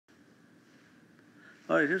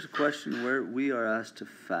All right, here's a question where we are asked to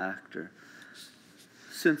factor.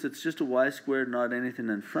 Since it's just a y squared, not anything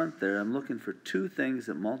in front there, I'm looking for two things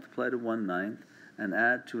that multiply to 1/9 and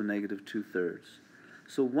add to a negative 2/3.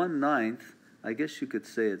 So 1/9, I guess you could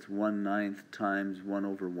say it's 1/9 times 1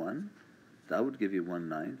 over 1. That would give you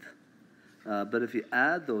 1/9. But if you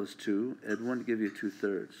add those two, it wouldn't give you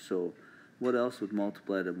 2/3. So what else would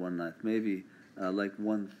multiply to 1/9? Maybe like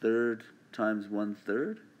 1/3 times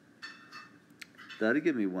 1/3. That'd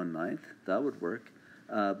give me 1/9. That would work.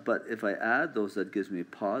 But if I add those, that gives me a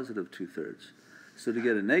positive 2/3. So to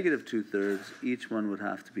get a negative 2/3, each one would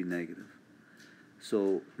have to be negative.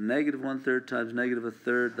 So negative 1/3 times negative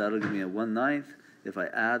 1/3, that'll give me a 1/9. If I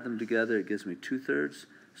add them together, it gives me 2/3.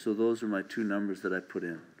 So those are my two numbers that I put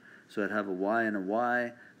in. So I'd have a y and a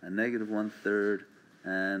y, a negative 1/3,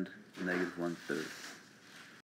 and a negative 1/3.